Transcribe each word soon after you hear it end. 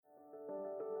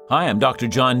Hi, I'm Dr.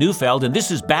 John Neufeld, and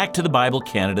this is Back to the Bible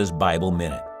Canada's Bible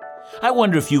Minute. I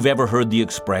wonder if you've ever heard the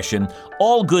expression,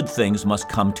 all good things must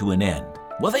come to an end.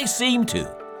 Well, they seem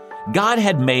to. God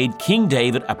had made King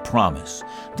David a promise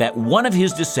that one of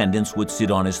his descendants would sit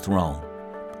on his throne.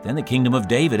 Then the kingdom of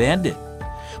David ended.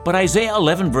 But Isaiah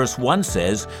 11 verse 1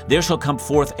 says, "There shall come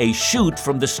forth a shoot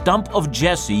from the stump of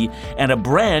Jesse, and a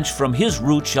branch from his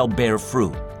root shall bear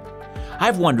fruit."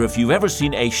 I've wondered if you've ever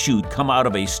seen a shoot come out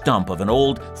of a stump of an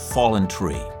old fallen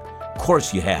tree. Of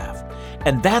course you have.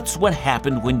 And that's what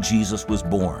happened when Jesus was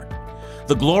born.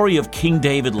 The glory of King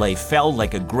David lay felled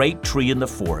like a great tree in the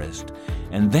forest.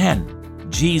 And then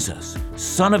Jesus,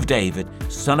 Son of David,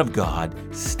 Son of God,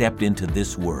 stepped into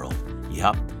this world.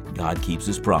 Yup, God keeps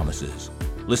his promises.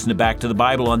 Listen to Back to the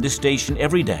Bible on this station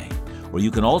every day, or you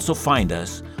can also find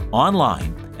us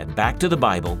online at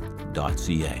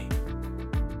backtothebible.ca.